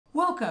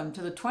Welcome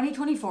to the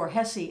 2024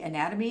 HESI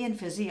Anatomy and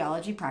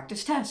Physiology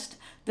Practice Test.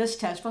 This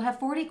test will have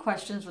 40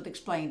 questions with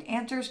explained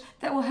answers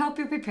that will help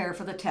you prepare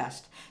for the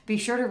test. Be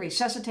sure to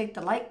resuscitate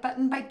the like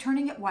button by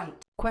turning it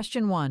white.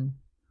 Question 1.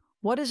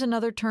 What is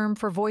another term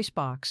for voice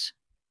box?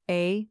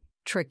 A.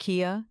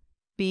 Trachea.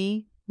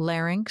 B.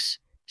 Larynx.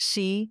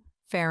 C.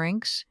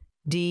 Pharynx.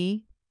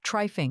 D.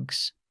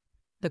 Tripharynx.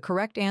 The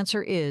correct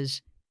answer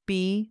is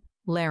B.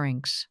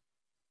 Larynx.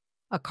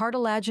 A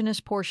cartilaginous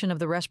portion of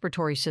the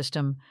respiratory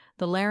system,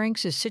 the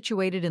larynx is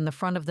situated in the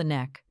front of the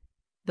neck.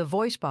 The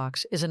voice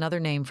box is another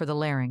name for the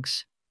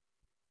larynx.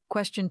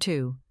 Question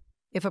 2.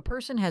 If a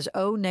person has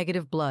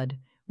O-negative blood,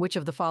 which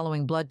of the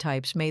following blood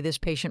types may this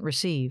patient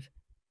receive?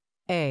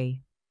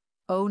 A.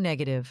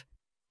 O-negative.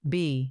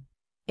 B.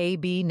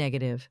 AB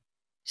negative.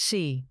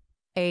 C.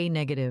 A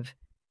negative.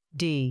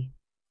 D.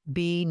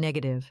 B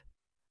negative.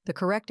 The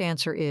correct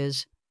answer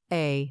is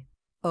A.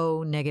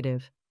 O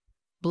negative.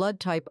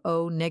 Blood type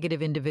O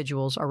negative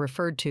individuals are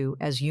referred to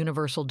as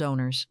universal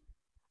donors.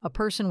 A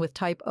person with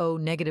type O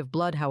negative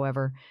blood,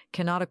 however,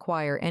 cannot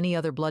acquire any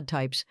other blood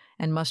types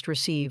and must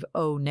receive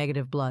O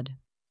negative blood.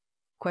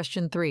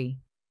 Question 3.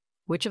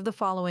 Which of the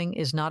following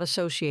is not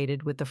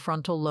associated with the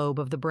frontal lobe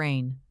of the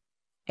brain?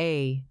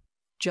 A.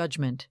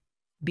 Judgment.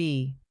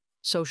 B.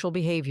 Social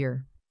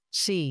behavior.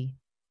 C.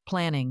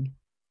 Planning.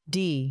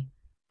 D.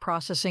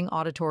 Processing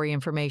auditory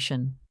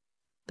information.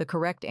 The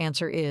correct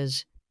answer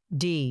is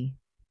D.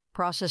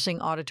 Processing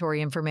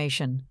auditory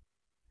information.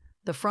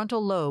 The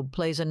frontal lobe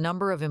plays a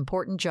number of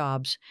important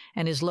jobs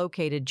and is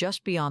located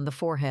just beyond the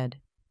forehead.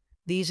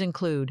 These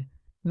include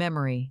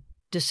memory,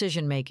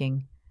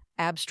 decision-making,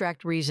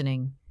 abstract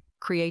reasoning,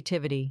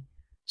 creativity,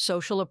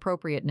 social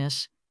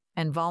appropriateness,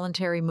 and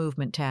voluntary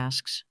movement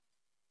tasks.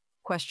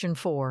 Question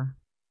 4.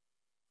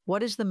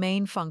 What is the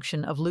main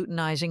function of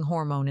luteinizing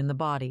hormone in the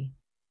body?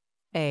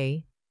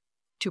 A.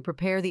 To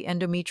prepare the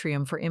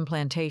endometrium for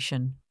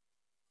implantation.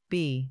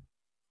 B.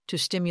 To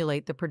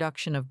stimulate the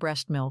production of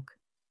breast milk.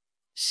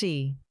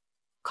 C.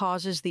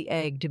 Causes the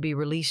egg to be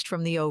released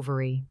from the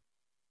ovary.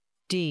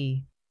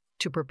 D.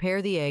 To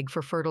prepare the egg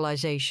for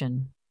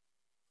fertilization.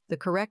 The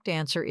correct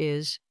answer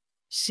is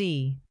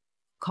C.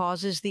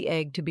 Causes the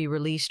egg to be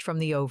released from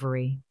the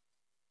ovary.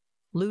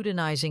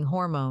 Luteinizing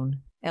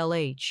hormone,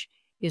 LH,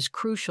 is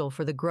crucial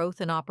for the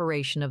growth and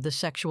operation of the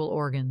sexual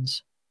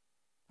organs.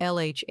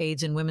 LH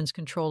aids in women's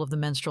control of the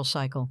menstrual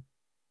cycle.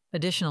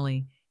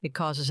 Additionally, it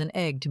causes an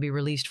egg to be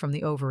released from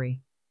the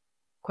ovary.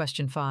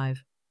 Question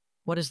 5.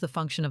 What is the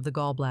function of the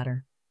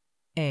gallbladder?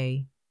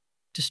 A.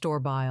 To store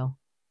bile.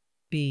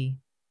 B.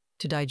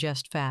 To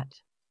digest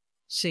fat.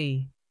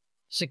 C.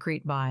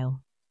 Secrete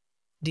bile.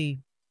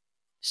 D.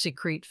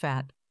 Secrete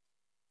fat.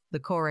 The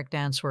correct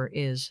answer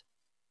is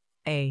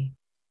A.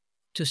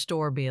 To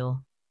store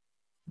bile.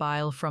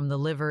 Bile from the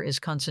liver is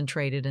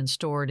concentrated and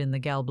stored in the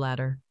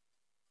gallbladder.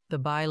 The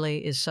bile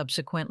is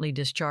subsequently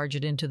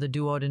discharged into the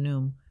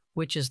duodenum,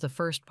 which is the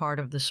first part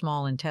of the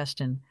small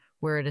intestine,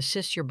 where it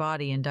assists your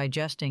body in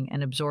digesting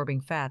and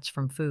absorbing fats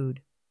from food.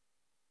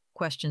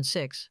 Question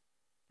 6.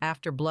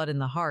 After blood in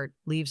the heart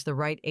leaves the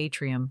right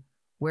atrium,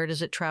 where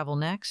does it travel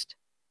next?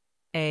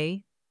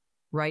 A.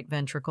 Right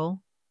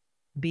ventricle.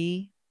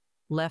 B.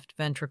 Left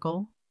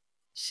ventricle.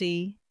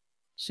 C.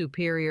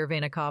 Superior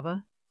vena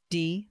cava.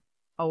 D.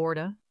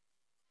 Aorta.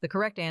 The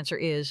correct answer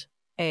is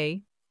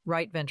A.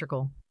 Right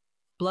ventricle.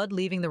 Blood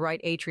leaving the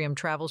right atrium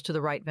travels to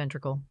the right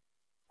ventricle.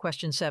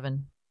 Question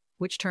 7.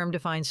 Which term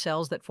defines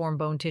cells that form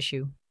bone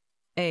tissue?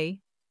 A.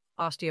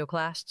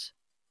 Osteoclasts.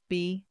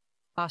 B.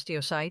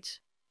 Osteocytes.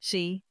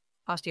 C.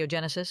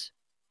 Osteogenesis.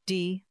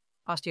 D.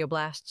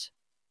 Osteoblasts.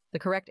 The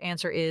correct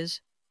answer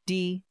is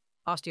D.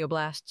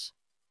 Osteoblasts.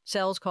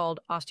 Cells called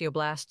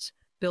osteoblasts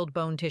build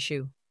bone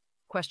tissue.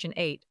 Question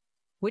 8.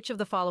 Which of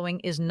the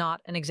following is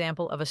not an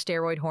example of a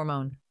steroid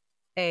hormone?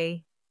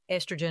 A.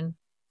 Estrogen.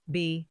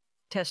 B.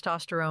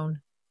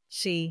 Testosterone.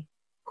 C.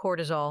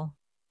 Cortisol.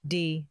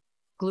 D.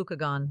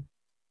 Glucagon.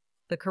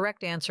 The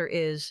correct answer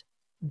is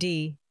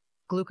D.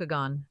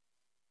 Glucagon.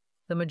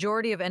 The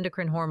majority of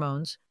endocrine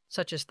hormones,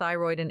 such as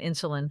thyroid and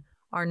insulin,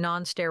 are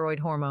non-steroid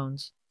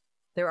hormones.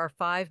 There are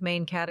 5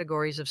 main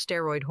categories of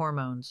steroid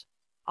hormones: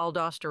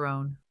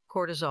 aldosterone,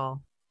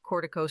 cortisol,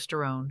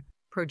 corticosterone,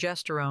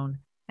 progesterone,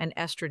 and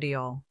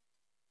estradiol.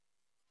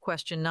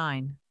 Question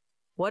 9.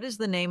 What is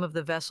the name of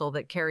the vessel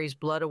that carries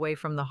blood away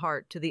from the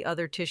heart to the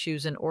other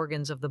tissues and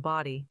organs of the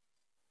body?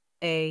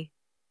 A.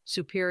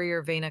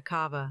 Superior vena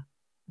cava.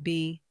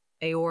 B.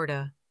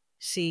 Aorta.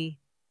 C.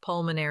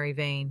 Pulmonary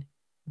vein.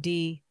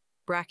 D.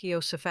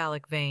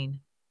 Brachiocephalic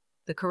vein.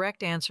 The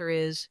correct answer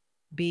is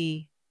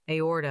B.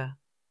 Aorta.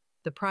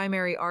 The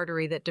primary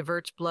artery that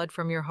diverts blood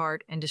from your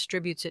heart and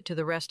distributes it to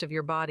the rest of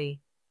your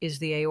body is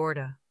the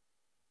aorta.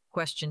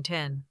 Question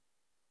 10.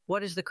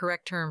 What is the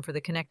correct term for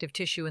the connective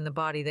tissue in the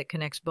body that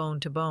connects bone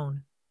to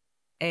bone?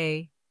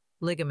 A.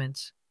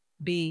 Ligaments.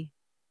 B.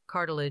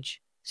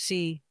 Cartilage.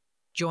 C.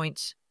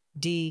 Joints.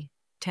 D.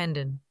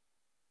 Tendon.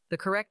 The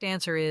correct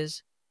answer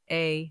is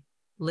A.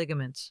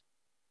 Ligaments.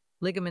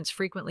 Ligaments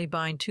frequently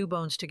bind 2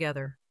 bones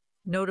together,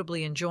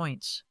 notably in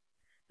joints.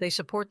 They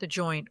support the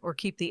joint or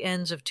keep the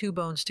ends of two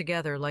bones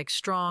together like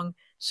strong,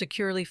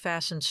 securely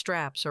fastened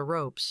straps or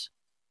ropes.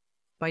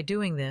 By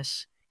doing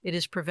this, it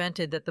is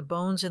prevented that the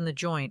bones in the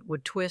joint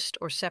would twist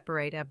or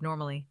separate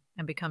abnormally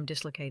and become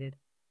dislocated.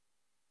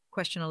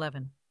 Question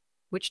 11.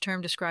 Which term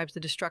describes the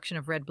destruction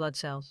of red blood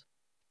cells?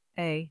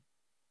 A.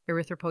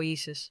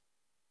 Erythropoiesis.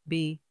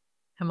 B.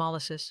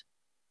 Hemolysis.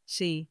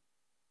 C.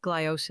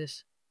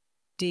 Gliosis.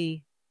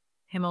 D.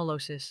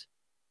 Hemolysis.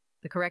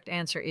 The correct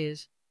answer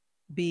is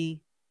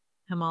B.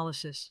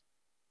 Hemolysis.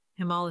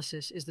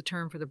 Hemolysis is the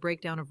term for the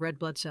breakdown of red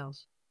blood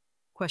cells.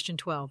 Question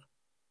 12.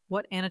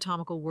 What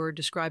anatomical word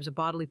describes a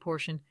bodily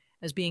portion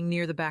as being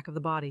near the back of the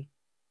body?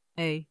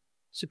 A.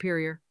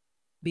 Superior.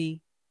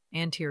 B.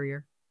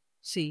 Anterior.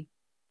 C.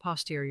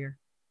 Posterior.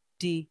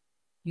 D.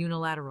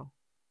 Unilateral.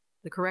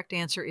 The correct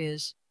answer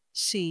is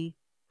C.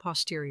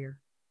 Posterior.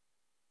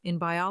 In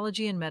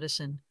biology and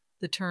medicine,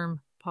 the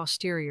term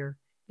posterior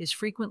is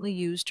frequently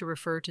used to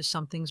refer to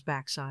something's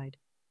backside.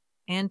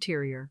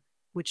 Anterior,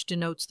 which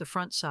denotes the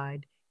front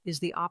side, is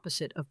the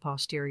opposite of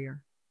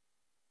posterior.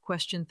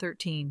 Question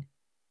 13.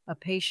 A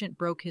patient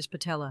broke his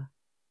patella.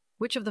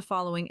 Which of the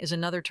following is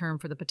another term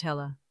for the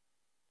patella?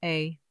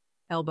 A.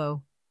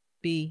 Elbow.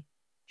 B.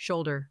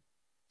 Shoulder.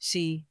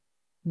 C.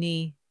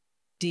 Knee.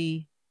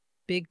 D.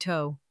 Big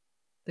toe.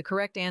 The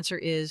correct answer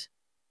is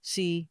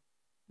C.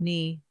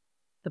 Knee.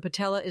 The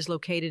patella is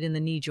located in the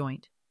knee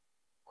joint.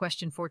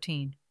 Question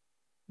 14.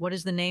 What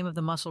is the name of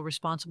the muscle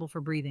responsible for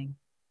breathing?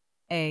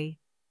 A.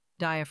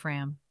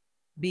 Diaphragm.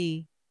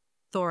 B.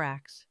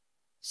 Thorax.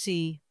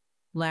 C.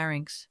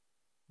 Larynx.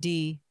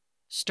 D.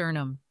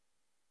 Sternum.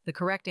 The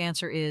correct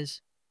answer is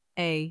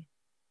A.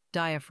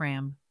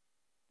 Diaphragm.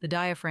 The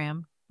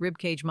diaphragm,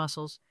 ribcage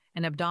muscles,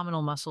 and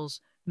abdominal muscles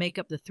make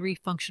up the three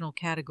functional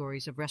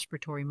categories of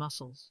respiratory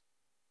muscles.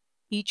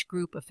 Each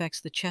group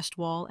affects the chest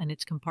wall and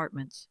its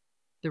compartments,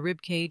 the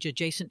ribcage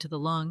adjacent to the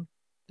lung,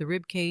 the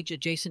ribcage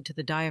adjacent to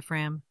the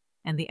diaphragm,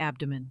 and the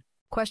abdomen.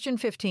 Question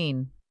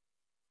 15.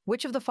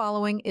 Which of the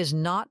following is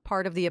not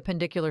part of the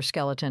appendicular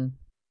skeleton?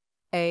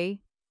 A.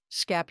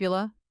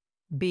 Scapula.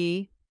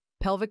 B.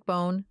 Pelvic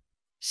bone.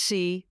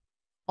 C.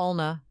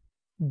 Ulna.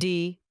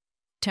 D.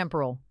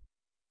 Temporal.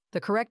 The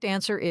correct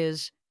answer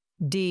is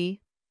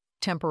D.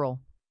 Temporal.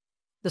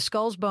 The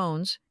skull's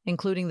bones,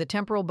 including the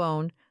temporal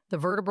bone, the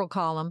vertebral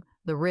column,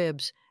 the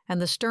ribs,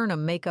 and the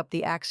sternum make up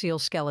the axial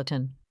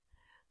skeleton.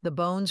 The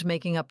bones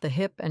making up the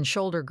hip and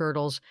shoulder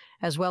girdles,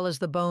 as well as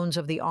the bones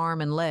of the arm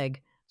and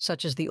leg,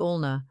 such as the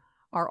ulna,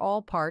 are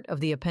all part of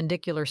the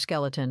appendicular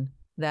skeleton,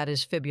 that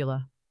is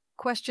fibula.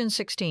 Question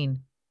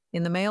 16.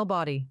 In the male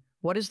body,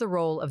 what is the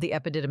role of the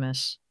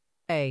epididymis?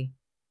 A.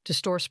 To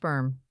store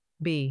sperm.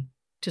 B.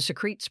 To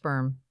secrete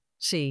sperm.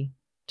 C.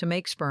 To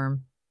make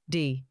sperm.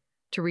 D.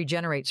 To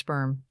regenerate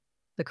sperm.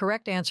 The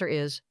correct answer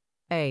is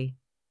A.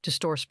 To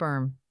store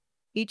sperm.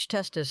 Each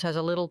testis has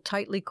a little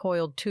tightly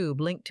coiled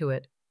tube linked to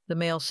it, the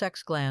male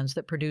sex glands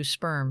that produce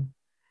sperm.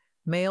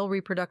 Male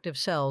reproductive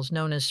cells,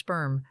 known as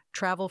sperm,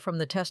 travel from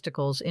the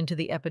testicles into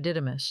the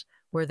epididymis,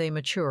 where they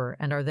mature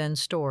and are then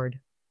stored.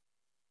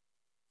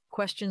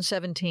 Question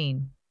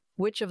 17.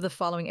 Which of the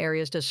following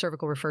areas does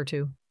cervical refer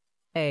to?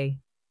 A.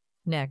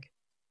 Neck.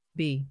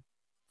 B.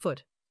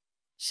 Foot.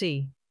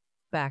 C.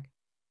 Back.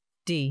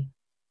 D.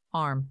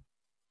 Arm.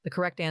 The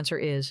correct answer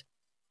is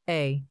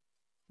A.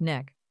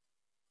 Neck.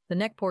 The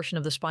neck portion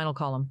of the spinal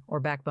column, or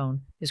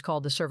backbone, is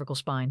called the cervical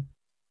spine.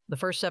 The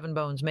first 7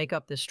 bones make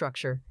up this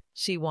structure,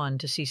 C1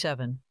 to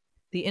C7.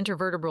 The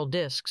intervertebral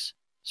discs,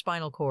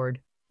 spinal cord,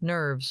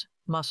 nerves,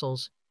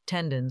 muscles,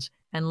 tendons,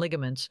 and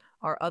ligaments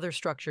are other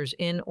structures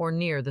in or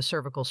near the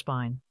cervical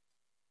spine.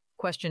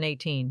 Question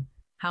 18.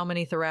 How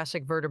many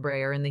thoracic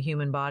vertebrae are in the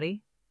human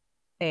body?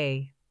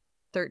 A.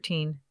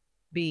 13.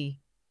 B.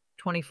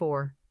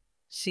 24.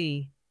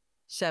 C.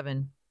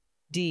 7.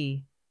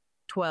 D.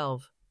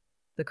 12.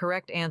 The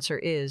correct answer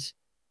is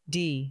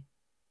D.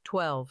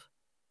 12.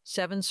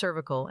 7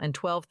 cervical and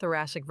 12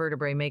 thoracic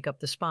vertebrae make up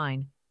the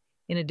spine,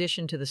 in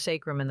addition to the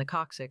sacrum and the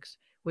coccyx,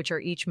 which are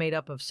each made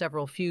up of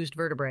several fused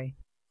vertebrae.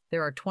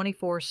 There are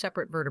 24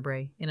 separate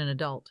vertebrae in an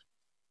adult.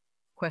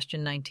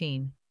 Question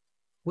 19.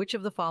 Which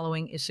of the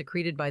following is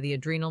secreted by the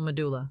adrenal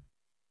medulla?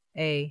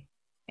 A.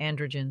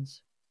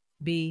 Androgens.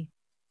 B.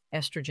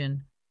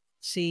 Estrogen.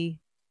 C.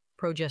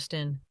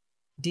 Progestin.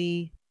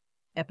 D.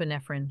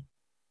 Epinephrine.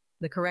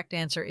 The correct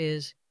answer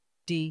is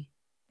D.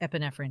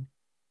 Epinephrine.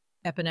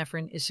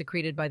 Epinephrine is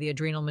secreted by the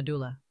adrenal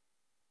medulla.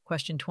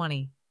 Question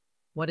 20.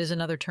 What is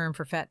another term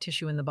for fat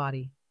tissue in the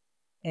body?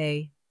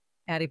 A.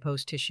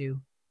 Adipose tissue.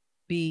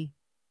 B.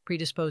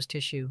 Predisposed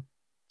tissue.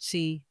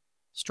 C.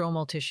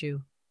 Stromal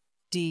tissue.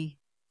 D.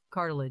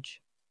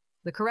 Cartilage.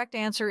 The correct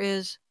answer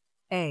is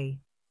A.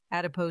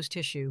 Adipose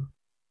tissue.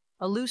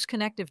 A loose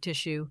connective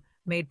tissue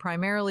made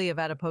primarily of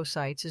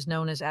adipocytes is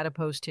known as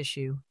adipose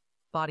tissue,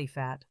 body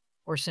fat,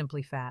 or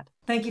simply fat.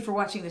 Thank you for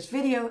watching this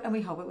video, and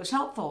we hope it was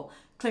helpful.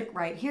 Click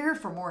right here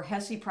for more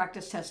HESI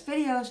practice test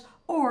videos,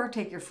 or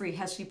take your free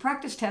HESI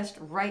practice test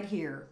right here.